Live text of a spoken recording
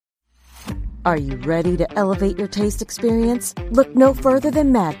Are you ready to elevate your taste experience? Look no further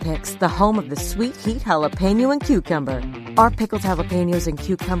than Mad Picks, the home of the sweet heat jalapeno and cucumber. Our pickled jalapenos and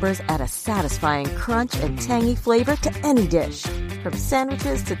cucumbers add a satisfying crunch and tangy flavor to any dish. From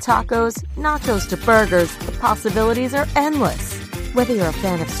sandwiches to tacos, nachos to burgers, the possibilities are endless. Whether you're a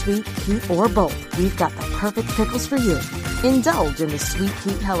fan of sweet, heat, or both, we've got the perfect pickles for you. Indulge in the sweet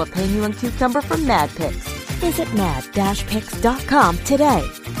heat jalapeno and cucumber from Mad Picks. Visit mad-picks.com today.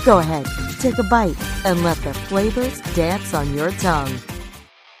 Go ahead, take a bite, and let the flavors dance on your tongue.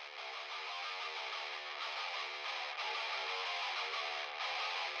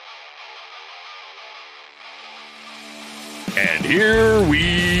 And here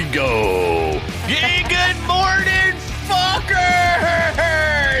we go. Yay, good morning, fuckers!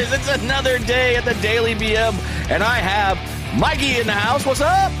 It's another day at the Daily BM, and I have Mikey in the house. What's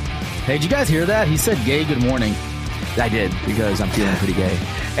up? Hey, did you guys hear that? He said gay good morning. I did, because I'm feeling pretty gay.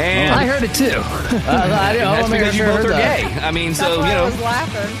 And I heard it too. that's because you both are gay. I mean, That's why you know. I was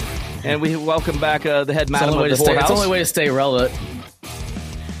laughing. And we welcome back the head madam of the It's the whorehouse. only way to stay relevant.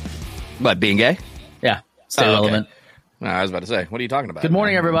 What, being gay? Yeah, stay Oh, okay. relevant. I was about to say, what are you talking about? Good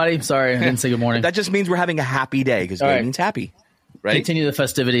morning, everybody. Sorry, I didn't say good morning. That just means we're having a happy day, because All gay right. means happy. Right? Continue the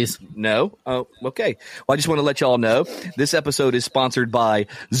festivities. No? Oh, okay. Well, I just want to let y'all know this episode is sponsored by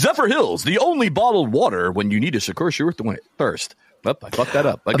Zephyr Hills, the only bottled water when you need to secure your thirst. Oh, I fucked that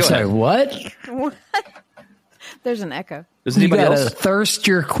up. But I'm go sorry, ahead. what? What? There's an echo. Does You anybody gotta else? thirst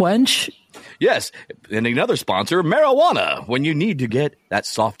your quench? Yes. And another sponsor, marijuana, when you need to get that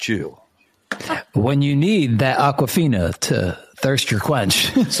soft chew. When you need that Aquafina to thirst your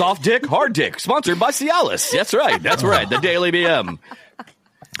quench. Soft dick, hard dick, sponsored by Cialis. That's right. That's right. The Daily BM.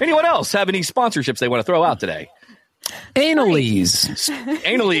 Anyone else have any sponsorships they want to throw out today? Analese.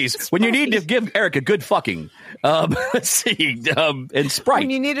 Analies, when you need to give Eric a good fucking. Let's see. And Sprite. When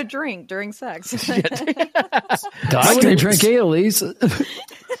you need a drink during sex. I wouldn't drink Analese.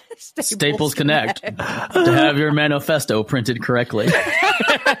 Staples Connect to have your manifesto printed correctly.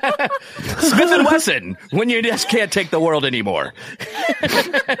 Smith & Wesson, when you just can't take the world anymore.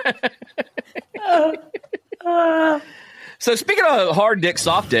 So speaking of hard dick,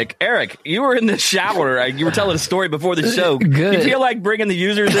 soft dick, Eric, you were in the shower. You were telling a story before the show. Good. You feel like bringing the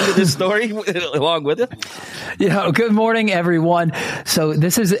users into this story along with it? Yeah. Good morning, everyone. So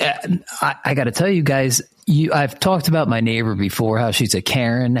this is, I got to tell you guys, I've talked about my neighbor before, how she's a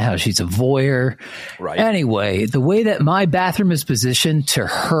Karen, how she's a voyeur. Right. Anyway, the way that my bathroom is positioned to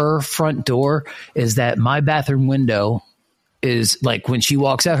her front door is that my bathroom window is like when she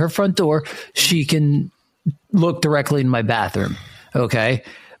walks out her front door, she can look directly in my bathroom. Okay.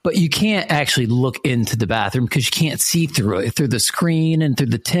 But you can't actually look into the bathroom because you can't see through it, through the screen and through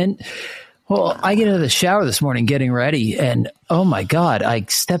the tint. Well, I get out of the shower this morning getting ready, and oh my God, I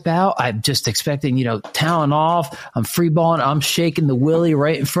step out. I'm just expecting, toweling off. I'm free balling. I'm shaking the willy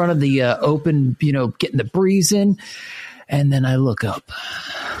right in front of the open, getting the breeze in. And then I look up,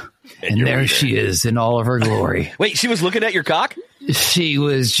 and there she is in all of her glory. Wait, she was looking at your cock? She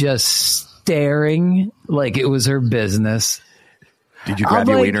was just staring like it was her business. Did you grab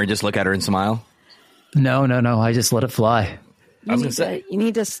your like- wiener and just look at her and smile? No. I just let it fly. I was going to say. You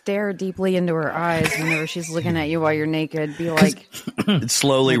need to stare deeply into her eyes whenever she's looking at you while you're naked. Be like,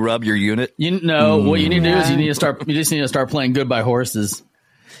 Slowly rub your unit. What you need to do is Yeah. you just need to start playing Goodbye Horses.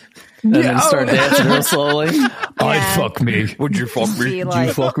 And then start dancing real slowly. I'd fuck me. Would you fuck me? be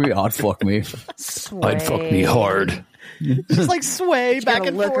like, Fuck me, I'd fuck me. sway. I'd fuck me hard. Just like sway You gotta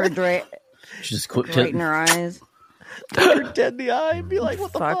look her Just right in her eyes. Look her dead in the eye and be like,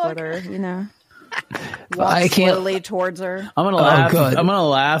 what the Fuck fuck? with her, Walk I can't- slowly towards her. I'm gonna laugh. God. I'm gonna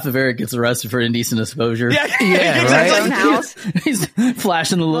laugh if Eric gets arrested for indecent exposure. Yeah, Yeah, Her right? own house. He's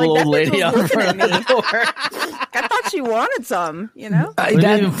flashing the little Like, old that bitch lady was out in looking front at of me. the door. I thought she wanted some, It'd be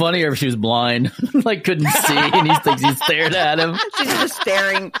even funnier if she was blind, like couldn't see, and he thinks he stared at him. She's just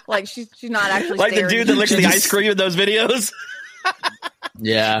staring. Like she's not actually Like the staring. dude that licks the She's ice cream in those videos.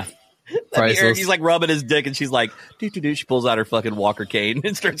 Yeah, Eric, priceless. he's like rubbing his dick and she's like, doo-doo-doo. She pulls out her fucking walker cane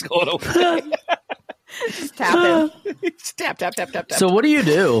and starts going away. just tapping. Tap, tap, tap, tap, tap. So what do you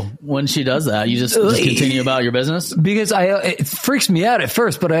do when she does that? You just continue about your business? Because it freaks me out at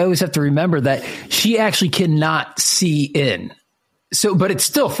first, but I always have to remember that she actually cannot see in. So, but it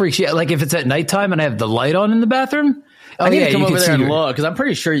still freaks you out. Like if it's at nighttime and I have the light on in the bathroom. I need to you come can over there see and her. look because I'm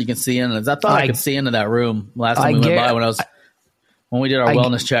pretty sure you can see in. I thought I could see into that room last time I we went get- by when we did our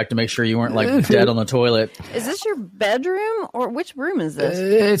wellness check to make sure you weren't like dead on the toilet. Is this your bedroom or which room is this?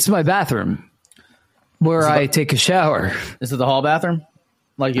 It's my bathroom where I take a shower. Is it the hall bathroom?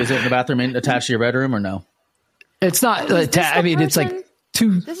 Like, is it the bathroom attached to your bedroom or no? It's not. Is this I the mean, it's like person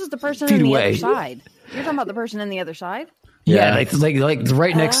This is the person feet on the away. other side. You're talking about the person on the other side? Yeah, like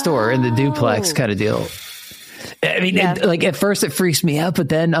right next door in the duplex kind of deal. I mean, like at first it freaks me out, but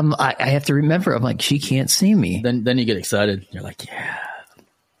then I have to remember, I'm like, she can't see me. Then you get excited. You're like, yeah.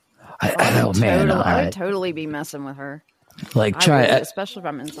 I would totally be messing with her. Like especially if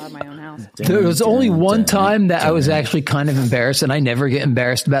I'm inside my own house. There was only one time that I was actually kind of embarrassed, and I never get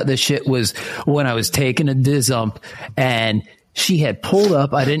embarrassed about this shit, was when I was taking a dizump and she had pulled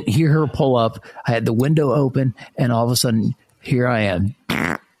up. I didn't hear her pull up. I had the window open, and all of a sudden, here I am.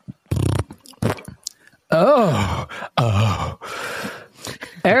 Oh.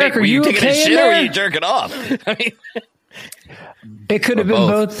 Eric, are you taking okay a shit in or there? are you jerking off? I mean, It could have been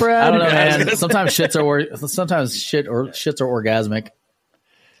both, Brad. I don't know, man. Sometimes shits are orgasmic.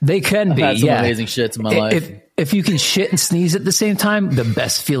 They can be. I've had some amazing shits in my life. If you can shit and sneeze at the same time, the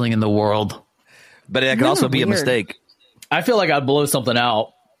best feeling in the world. but it can also be a mistake. I feel like I'd blow something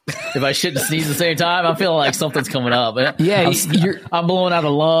out. If I shit and sneeze at the same time, I'm feeling like something's coming up. Yeah, I'm blowing out a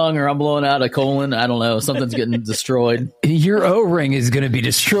lung, or I'm blowing out a colon. I don't know. Something's getting destroyed. Your O-ring is going to be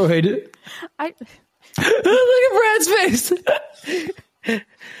destroyed. Look at Brad's face.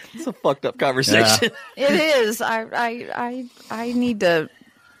 It's a fucked up conversation. Yeah. It is. I need to.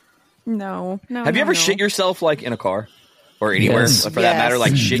 No. Have you ever shit yourself like in a car or anywhere for that matter?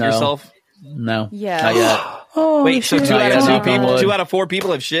 Like shit yourself? No. Yeah. Not yet. Oh, wait, so shit. 2 out of 2 people, Would. 2 out of 4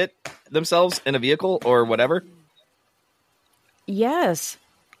 people have shit themselves in a vehicle or whatever? Yes.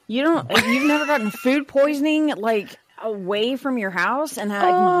 You've never gotten food poisoning like away from your house and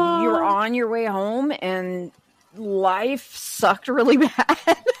you were on your way home and life sucked really bad.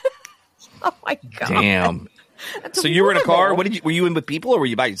 Oh my god. Damn. So you were in a car. Were you in with people or were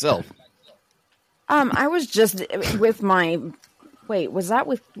you by yourself? I was just with my. Wait, was that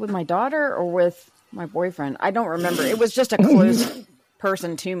with my daughter or with my boyfriend? I don't remember. It was just a close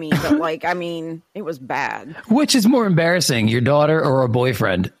person to me, but like, I mean, it was bad. Which is more embarrassing, your daughter or a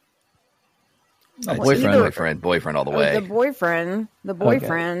boyfriend? Boyfriend all the way. The boyfriend.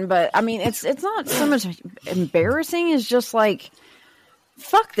 Okay. But I mean, it's not so much embarrassing. It's just like,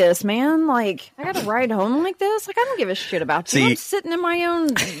 fuck this, man. Like, I got to ride home like this. Like, I don't give a shit about you. I'm sitting in my own.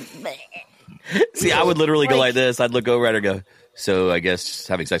 See, I would literally go like this. I'd look over at her and go, so I guess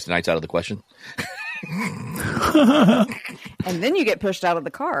having sex tonight's out of the question. And then you get pushed out of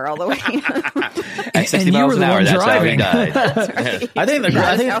the car all the way. At 60 miles an hour, that's how he died. Right. I think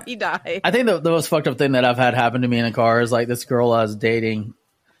that's how he died. I think the most fucked up thing that I've had happen to me in a car is like this girl I was dating.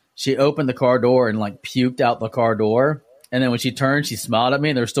 She opened the car door and like puked out the car door. And then when she turned, she smiled at me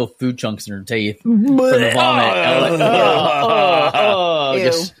and there were still food chunks in her teeth from the vomit.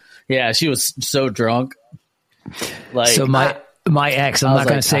 Yeah, she was so drunk. Like, so my ex, I'm not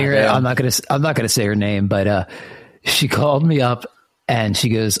going to say her. I'm not going to say her name, but she called me up and she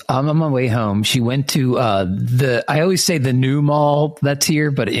goes, "I'm on my way home." She went to I always say the new mall that's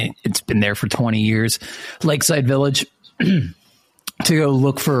here, but it's been there for 20 years, Lakeside Village, to go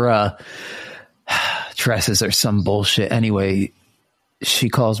look for dresses or some bullshit. Anyway, she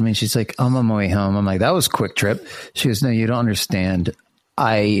calls me and she's like, "I'm on my way home." I'm like, "That was a quick trip." She goes, "No, you don't understand.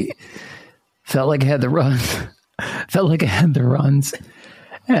 I felt like I had the runs.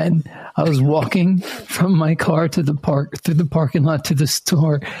 And I was walking from my car to the through the parking lot to the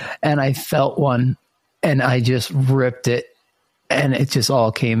store, and I felt one, and I just ripped it, and it just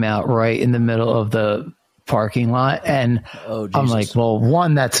all came out right in the middle of the parking lot." And I'm like, well,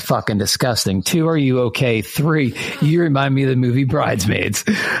 1, that's fucking disgusting. 2, are you okay? 3, you remind me of the movie Bridesmaids.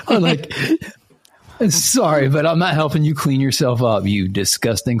 I'm like, sorry, but I'm not helping you clean yourself up, you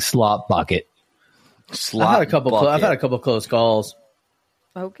disgusting slop bucket. I've had a couple close calls.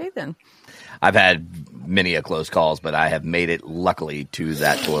 Okay, then. I've had many a close calls, but I have made it luckily to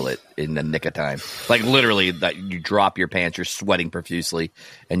that toilet in the nick of time. Like literally, that you drop your pants, you're sweating profusely,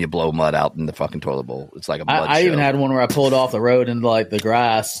 and you blow mud out in the fucking toilet bowl. It's like a blood show. I even had one where I pulled off the road into like the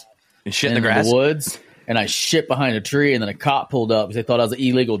grass, and shit in the grass, the woods. And I shit behind a tree, and then a cop pulled up because they thought I was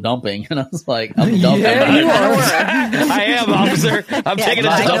illegal dumping. And I was like, I'm dumping. Yeah, you are. I am, officer. I'm taking a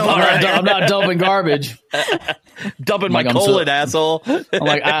dump. I'm not dumping garbage. Dumping my colon, asshole. I'm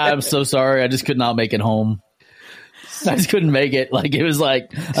like, I'm so sorry. I just could not make it home. I just couldn't make it. Like, it was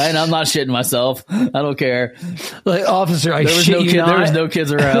like, and I'm not shitting myself. I don't care. Like, officer, there was no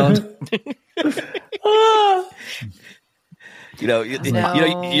kids around.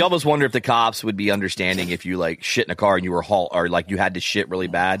 You almost wonder if the cops would be understanding if you like shit in a car and you were or like you had to shit really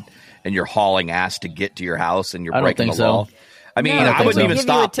bad and you're hauling ass to get to your house and you're breaking the law. I mean, I wouldn't even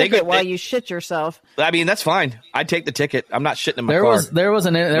stop. Give you a ticket while you shit yourself. I mean, that's fine. I'd take the ticket. I'm not shitting in my car. There was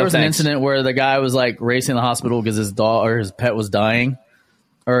an thanks. incident where the guy was like racing to the hospital because his pet was dying.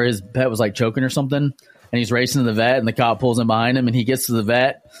 or his pet was like choking or something, and he's racing to the vet, and the cop pulls him behind him, and he gets to the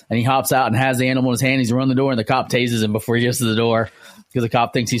vet, and he hops out and has the animal in his hand. He's running the door, and the cop tases him before he gets to the door because the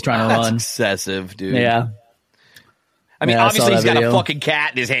cop thinks he's trying to That's run. excessive, dude. Yeah. I mean, Yeah, I saw obviously he's that got video. a fucking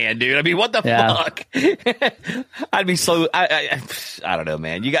cat in his hand, dude. I mean, what the fuck? I'd be so. I don't know,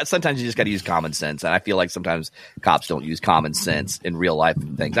 man. Sometimes you just got to use common sense, and I feel like sometimes cops don't use common sense in real life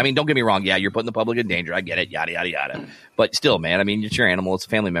things. I mean, don't get me wrong. Yeah, you're putting the public in danger. I get it. Yada yada yada. But still, man. I mean, it's your animal. It's a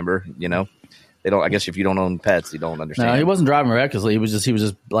family member. You know, they don't. I guess if you don't own pets, you don't understand. No, he wasn't driving recklessly. He was just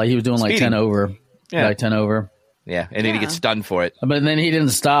like he was doing like Speeding. 10 over. Yeah. Like 10 over. Yeah, and then he gets stunned for it. But then he didn't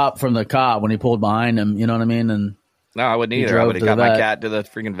stop from the cop when he pulled behind him. You know what I mean? And No, I wouldn't He either. I drove would have to got the my vet. cat to the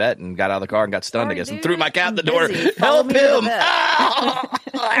freaking vet and got out of the car and got stunned, I Sorry, guess, and dude, threw my cat in the I'm door. busy. Follow Help me to the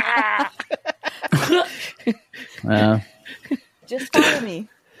him! vet. Just follow me.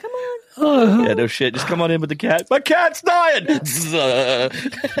 Come on. Yeah, no shit. Just come on in with the cat. My cat's dying. yeah.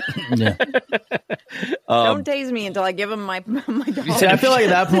 Don't tase me until I give him my dog. See, I feel like at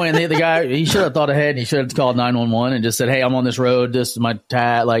that point, the guy, he should have thought ahead. And he should have called 911 and just said, "Hey, I'm on this road. This is my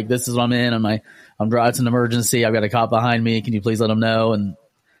tat. Like, this is what I'm in. I'm driving. It's an emergency. I've got a cop behind me. Can you please let him know?" And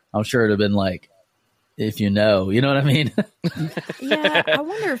I'm sure it'd have been like, "If you know," you know what I mean? Yeah, I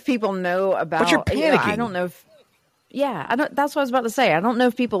wonder if people know about. But you're you know, panicking. I don't know if. Yeah, I don't. That's what I was about to say. I don't know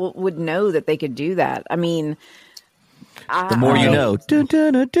if people would know that they could do that. I mean, The more you I- know. Dun,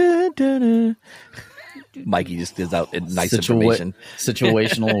 dun, dun, dun, dun, dun. Mikey just gives out nice information.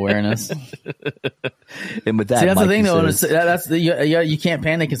 Situational awareness. And with that, See, that's Mikey the thing, though. says, That's the you can't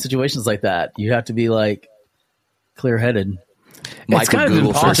panic in situations like that. You have to be like clear-headed. Mike It's kind would of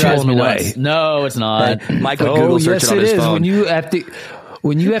Google search impossible it. in a way. No, it's not. Mike would Google search it on his phone.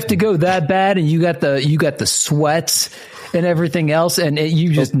 When you have to go that bad and you got the sweats and everything else, and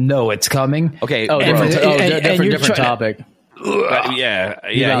you just know it's coming. Okay, Oh, bro. different topic. Yeah.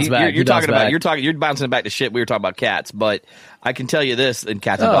 bounce back. You're You talking bounce about back. you're bouncing back to shit. We were talking about cats, but I can tell you this: in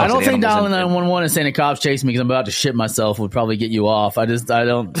cats and Oh, dogs, I don't and think animals dialing and- 911 and saying a cop's chasing me because I'm about to shit myself would probably get you off. I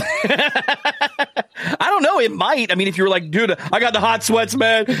don't. I don't know. It might. I mean, if you were like, dude, I got the hot sweats,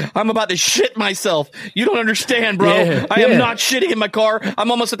 man. I'm about to shit myself. You don't understand, bro. Yeah, I am yeah. not shitting in my car.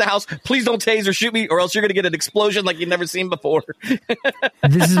 I'm almost at the house. Please don't tase or shoot me, or else you're going to get an explosion like you've never seen before.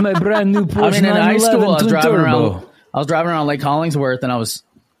 This is my brand new Porsche I mean, in high 911 school, I was twin driving turbo. around. I was driving around Lake Hollingsworth, and I was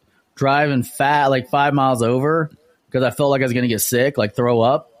driving like 5 miles over because I felt like I was going to get sick, like throw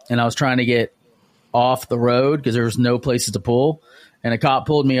up, and I was trying to get off the road because there was no places to pull. And a cop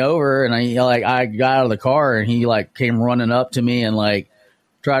pulled me over, and I got out of the car, and he like came running up to me and like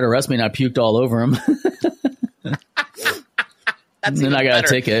tried to arrest me, and I puked all over him. And then I got better.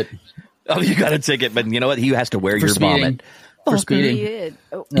 a ticket Oh, you got a ticket, but you know what? He has to wear for your speeding. vomit. For He speeding. did.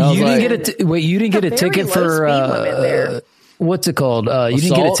 Oh, I was You like- didn't get wait. You didn't get a Very ticket low for speed limit there. what's it called? You didn't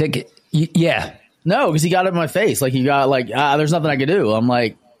get a Assault? ticket. Yeah. No, because he got it in my face. Like he got like, there's nothing I could do. I'm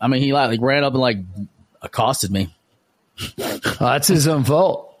like, I mean, he like ran up and like accosted me. That's his own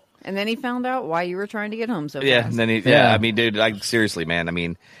fault. And then he found out why you were trying to get home so Yeah, fast. and then yeah. Yeah. I mean, dude, like seriously, man. I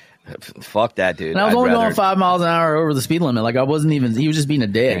mean, fuck that, dude. And I was I'd only rather going 5 miles an hour over the speed limit. Like I wasn't even. He was just being a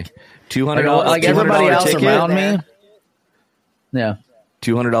dick. $200 Like everybody else ticket, around me. Yeah.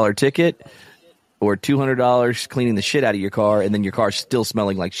 $200 ticket, or $200 cleaning the shit out of your car, and then your car's still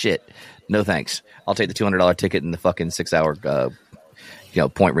smelling like shit. No thanks. I'll take the $200 ticket and the fucking 6 hour,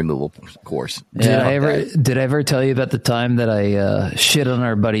 point removal course. Did Yeah. I ever tell you about the time that I shit on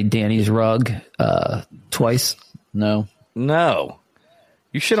our buddy Danny's rug twice? No. No,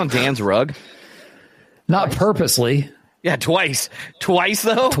 you shit on Dan's rug. Not purposely. Yeah, twice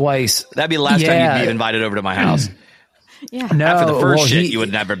though. Twice. That'd be the last time Yeah. you'd be invited over to my house. Yeah. No, After the first well, shit, you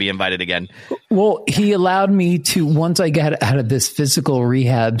would never be invited again. Well, he allowed me to, once I got out of this physical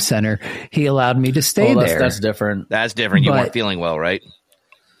rehab center, he allowed me to stay Oh, there. that's different. That's different. You But- weren't feeling well, right?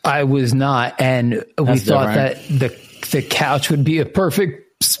 I was not, and we That's thought different. that the couch would be a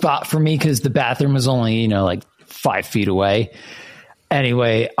perfect spot for me because the bathroom was only like 5 feet away.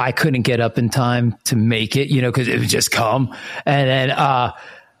 Anyway, I couldn't get up in time to make it, because it would just come. And then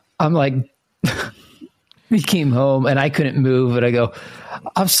I'm like, he came home and I couldn't move, and I go,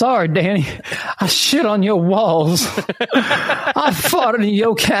 "I'm sorry, Danny. I shit on your walls. I fought in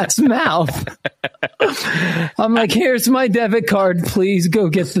your cat's mouth." I'm like, "Here's my debit card. Please go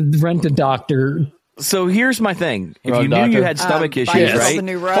rent a doctor." So here's my thing. If Rug you knew doctor. you had stomach buy issues, yourself right? a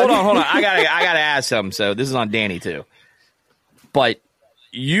new rug. Hold on. I gotta ask something. So this is on Danny too. But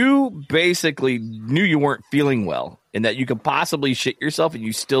you basically knew you weren't feeling well and that you could possibly shit yourself, and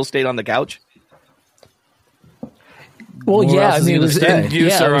you still stayed on the couch. Well, Where yeah, else I is mean, he it was, gonna stay? You,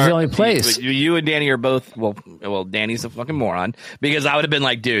 yeah, sir, it was the are- only place. You and Danny are both well. Danny's a fucking moron because I would have been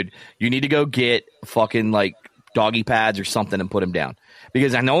like, dude, you need to go get fucking like doggy pads or something and put him down.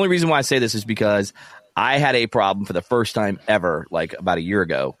 Because and the only reason why I say this is because I had a problem for the first time ever, like about a year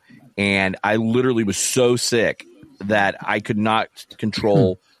ago, and I literally was so sick that I could not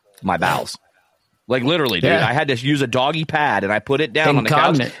control my bowels. Like literally, dude, Yeah. I had to use a doggy pad and I put it down on the couch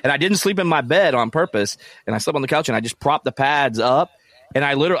Incontinent. and I didn't sleep in my bed on purpose. And I slept on the couch and I just propped the pads up and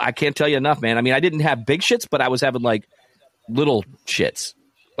I can't tell you enough, man. I mean, I didn't have big shits, but I was having like little shits,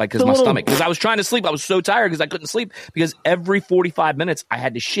 like because my stomach, because I was trying to sleep. I was so tired because I couldn't sleep because every 45 minutes I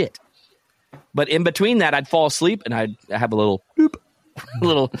had to shit. But in between that, I'd fall asleep and I'd have a little, boop,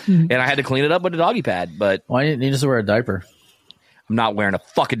 and I had to clean it up with a doggy pad. But Why didn't you just wear a diaper? I'm not wearing a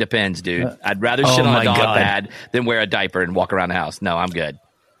fucking Depends, dude. I'd rather shit on my a dog God. pad than wear a diaper and walk around the house. No, I'm good.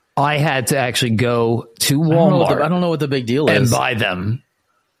 I had to actually go to I don't know Walmart I don't know what the big deal and is. buy them.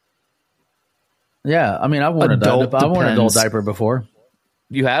 Yeah, I mean, I've worn Adult I've worn an adult Depends. diaper before.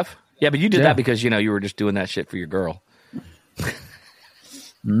 You have? Yeah, but you did Yeah. that because, you were just doing that shit for your girl.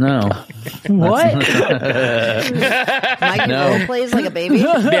 No, What? Mike role plays like a baby.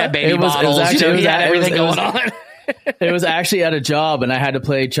 Yeah, baby It was bottles. actually- he had it was- everything it was- going on. it was actually at a job, and I had to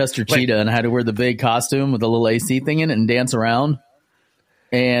play Chester Cheetah, and I had to wear the big costume with the little AC thing in it and dance around.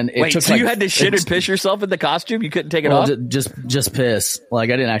 And it Wait, took so like, you had to shit it- and piss yourself in the costume? You couldn't take it Well, off? just piss.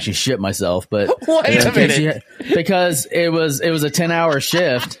 Like I didn't actually shit myself, but Wait a minute. because it was a 10-hour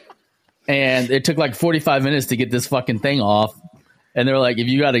shift, and it took like 45 minutes to get this fucking thing off. And they were like, "If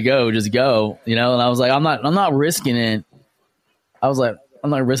you got to go, just go," And I was like, "I'm not risking it." I was like, "I'm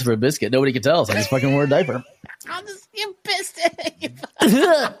not risking for a biscuit. Nobody could tell, so I just fucking wore a diaper." You pissed it.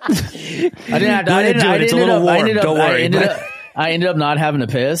 I didn't have to. Go ahead, do it. It's a little warm. Don't worry. I ended up not having to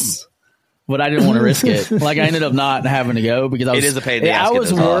piss, but I didn't want to risk it. Like I ended up not having to go because I was. It is a pain in the ass I to get was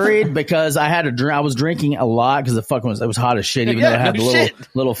this off. worried because I had to drink. I was drinking a lot because it was hot as shit. Even Yeah, though it had no the shit.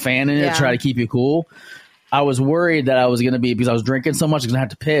 little fan in it Yeah. to try to keep you cool. I was worried that I was going to be because I was drinking so much, I was going to have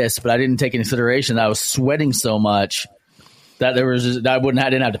to piss, but I didn't take into consideration that I was sweating so much that I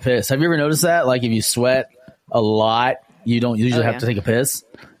didn't have to piss. Have you ever noticed that? Like if you sweat a lot, you don't usually have yeah. to take a piss.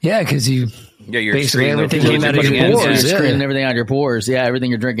 Yeah, because you Yeah, you're basically screening everything the- came out of putting your in- pores. You're Yeah. screening everything out of your pores. Yeah, everything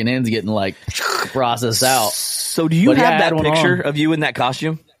you're drinking in is getting like processed out. So do you But yeah, I have had that one picture on. of you in that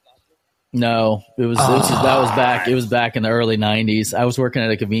costume? No, that was back. It was back in the early '90s. I was working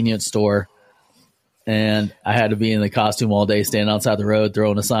at a convenience store, and I had to be in the costume all day, standing outside the road,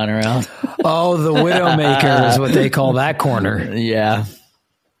 throwing a sign around. Oh, the Widowmaker is what they call that corner. Yeah.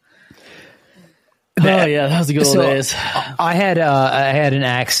 Oh yeah, that was the good old So, days. I had an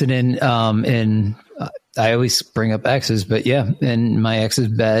accident in I always bring up exes, but yeah, in my ex's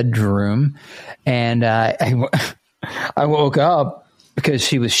bedroom, and I woke up because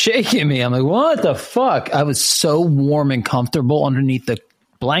she was shaking me. I'm like, what the fuck? I was so warm and comfortable underneath the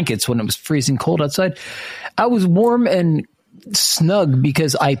blankets when it was freezing cold outside. I was warm and snug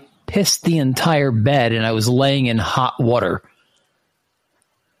because I pissed the entire bed and I was laying in hot water.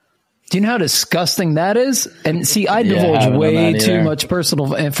 Do you know how disgusting that is? And see, I I divulge haven't done way that too either. much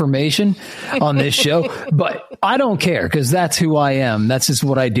personal information on this show, but I don't care because that's who I am. That's just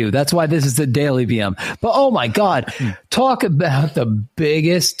what I do. That's why this is the Daily BM. But oh my God, talk about the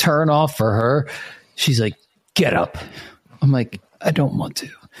biggest turnoff for her. She's like, get up. I'm like, I don't want to.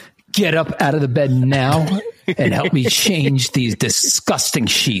 Get up out of the bed now and help me change these disgusting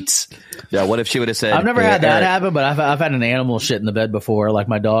sheets. Yeah, what if she would have said, I've never "Hey, had that Eric, happen, but I've had an animal shit in the bed before. Like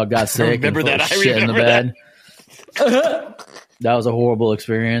my dog got sick. remember and that. I shit in the remember bed. That was a horrible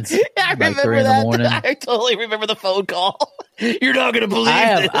experience. I like 3 in the morning. I totally remember the phone call. You're not going to believe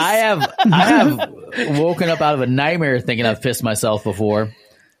this. I have woken up out of a nightmare thinking I've pissed myself before.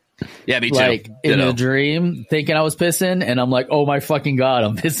 Yeah, me too. Like in Ditto. a dream, thinking I was pissing, and I'm like, "Oh my fucking God,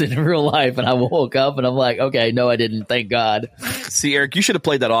 I'm pissing in real life." And I woke up, and I'm like, "Okay, no, I didn't. Thank God." See, Eric, you should have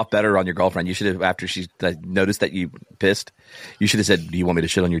played that off better on your girlfriend. You should have, after she noticed that you pissed, you should have said, "Do you want me to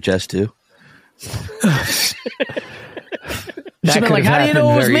shit on your chest too?" She'd been could like, have "How do you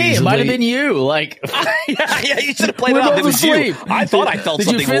know it was happened me? very It might have easily. been you." Like, yeah, you should have played it we're off. both It was you. asleep. I thought I felt Did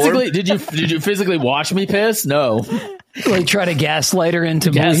something you physically? warm. Did you physically watch me piss? No. Like try to gaslight her into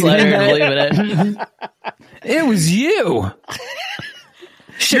Gaslight her believing and that believing it. it was you.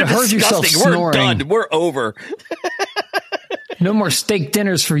 Should You're have heard yourself disgusting. We're snoring. done. We're over, No more steak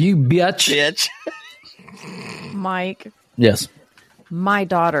dinners for you, bitch. bitch. Mike, Yes. my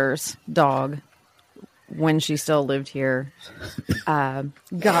daughter's dog, when she still lived here,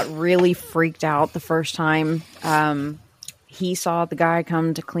 got really freaked out the first time he saw the guy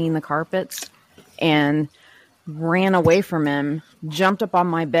come to clean the carpets, and ran away from him, jumped up on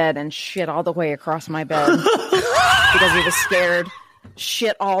my bed, and shit all the way across my bed because he was scared.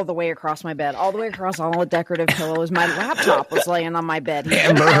 Shit all the way across my bed, all the way across all the decorative pillows. My laptop was laying on my bed. He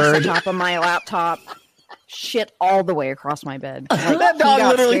Amber across Heard. the top of my laptop. Shit all the way across my bed. Like, That he dog got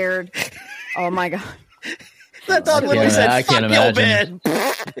literally- scared. Oh my god. That dog literally said, I can't "Fuck your imagine.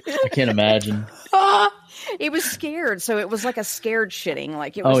 bed." I can't imagine. He was scared, so it was like a scared shitting.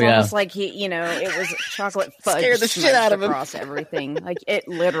 Like it was Oh, yeah. almost like it was chocolate fudge Scared the shit smudged out of him. across everything. Like it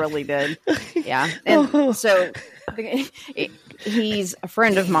literally did. Yeah, and so he's a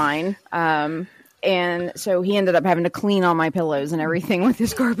friend of mine, and so he ended up having to clean all my pillows and everything with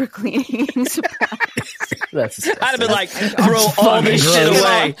his carpet cleaning supplies. That's I'd have been like, throw all this shit gross.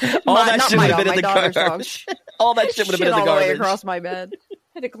 away. All that Not shit my would have dog, been in my the daughter's garbage. dog. All that shit would have been in the all the way garbage. across my bed.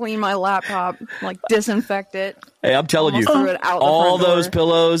 Had to clean my laptop, like disinfect it. Hey, I'm telling you, Almost threw it out the all front door. those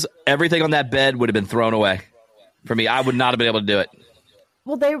pillows, everything on that bed would have been thrown away. For me, I would not have been able to do it.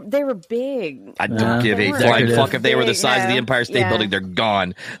 Well, they were big. I don't give a They weren't flying decorative. fuck if they were the big, size of the no. Empire State Yeah. Building. They're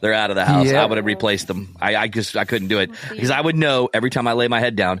gone. They're out of the house. Yeah. I would have replaced them. I couldn't do it because I would know every time I lay my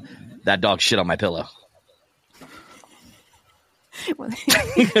head down, that dog shit on my pillow.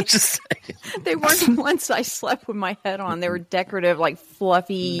 Just saying. They weren't the ones I slept with my head on. They were decorative, like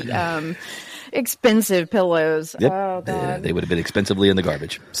fluffy, expensive pillows. Yep. Oh god. They would have been expensively in the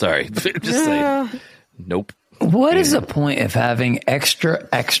garbage. Sorry. Just saying. Nope. What is the point of having extra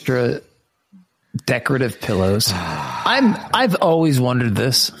decorative pillows? I've always wondered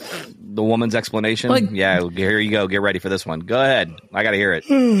this. The woman's explanation. Like- Yeah, here you go. Get ready for this one. Go ahead. I got to hear it.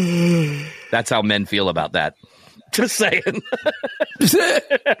 That's how men feel about that. Just saying.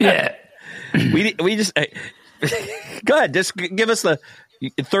 Yeah. we just go ahead. Just give us the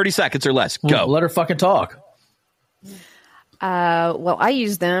 30 seconds or less. Go. Let her fucking talk. Well, I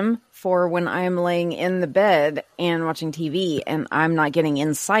use them for when I'm laying in the bed and watching TV, and I'm not getting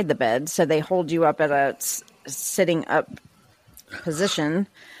inside the bed. So they hold you up at a sitting up position.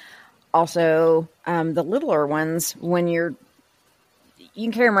 Also, the littler ones, when you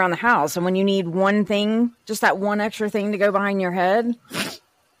can carry them around the house, and when you need one thing, just that one extra thing to go behind your head.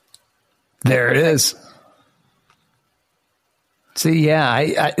 There it is. See, yeah,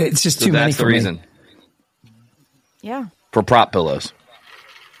 I it's just So too many that's for the reason me. Yeah, for prop pillows.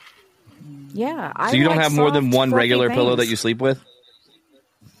 yeah. So you don't like have more than soft, one fluffy regular pillow that things. you sleep with?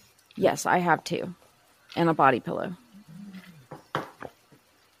 Yes, I have two, and a body pillow.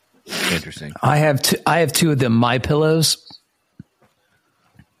 Interesting. I have two of them. My pillows.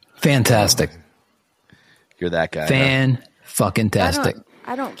 Fantastic. You're that guy. huh? Fan-fucking-tastic.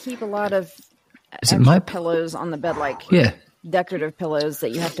 I don't keep a lot of Is it extra my pillows on the bed, like Yeah. decorative pillows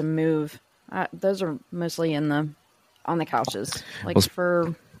that you have to move. Those are mostly on the couches, like Well,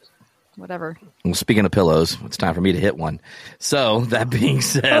 for whatever. Well, speaking of pillows, it's time for me to hit one. So that being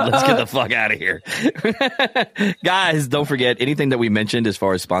said, let's get the fuck out of here. Guys, don't forget anything that we mentioned as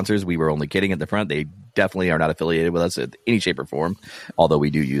far as sponsors. We were only kidding at the front. They definitely are not affiliated with us in any shape or form, although we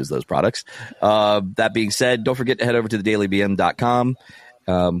do use those products. That being said, don't forget to head over to thedailybm.com.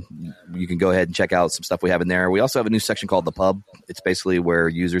 You can go ahead and check out some stuff we have in there. We also have a new section called The Pub. It's basically where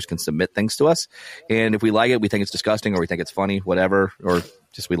users can submit things to us. And if we like it, we think it's disgusting, or we think it's funny, whatever, or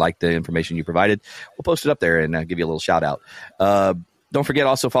just we like the information you provided, we'll post it up there and give you a little shout out. Don't forget,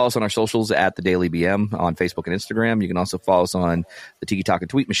 also follow us on our socials at The Daily BM on Facebook and Instagram. You can also follow us on the Tiki Taka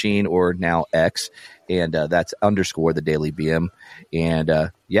Tweet Machine, or now X, and that's _The Daily BM. And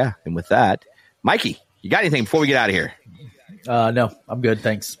and with that, Mikey, you got anything before we get out of here? No, I'm good.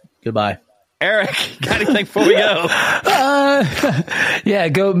 Thanks. Goodbye. Eric, got anything before we go? Yeah,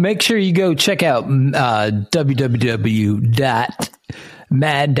 make sure you go check out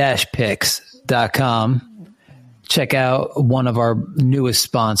www.mad-picks.com. Check out one of our newest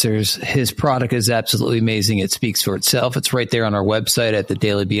sponsors. His product is absolutely amazing. It speaks for itself. It's right there on our website at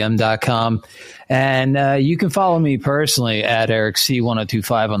thedailybm.com. And you can follow me personally at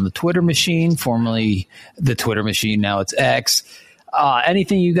EricC1025 on the Twitter machine, formerly the Twitter machine. Now it's X.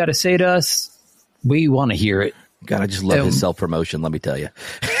 Anything you got to say to us, we want to hear it. God, I just love his self-promotion, let me tell you.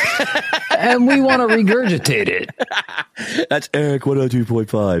 And we want to regurgitate it. That's Eric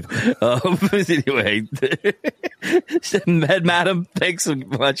 102.5. Anyway, Head Madam, thanks so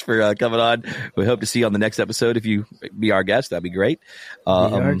much for coming on. We hope to see you on the next episode. If you be our guest, that'd be great.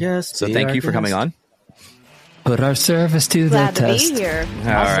 our guest, So be thank our you for coming guest. on. Put our service to Glad the to test. be here.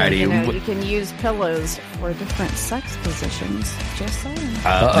 Alrighty. Also, you can use pillows for different sex positions. Just saying.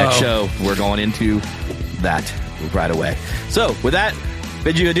 Next show, we're going into that right away. So with that,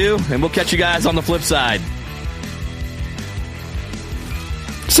 bid you adieu, and we'll catch you guys on the flip side.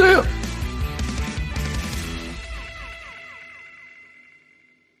 See ya.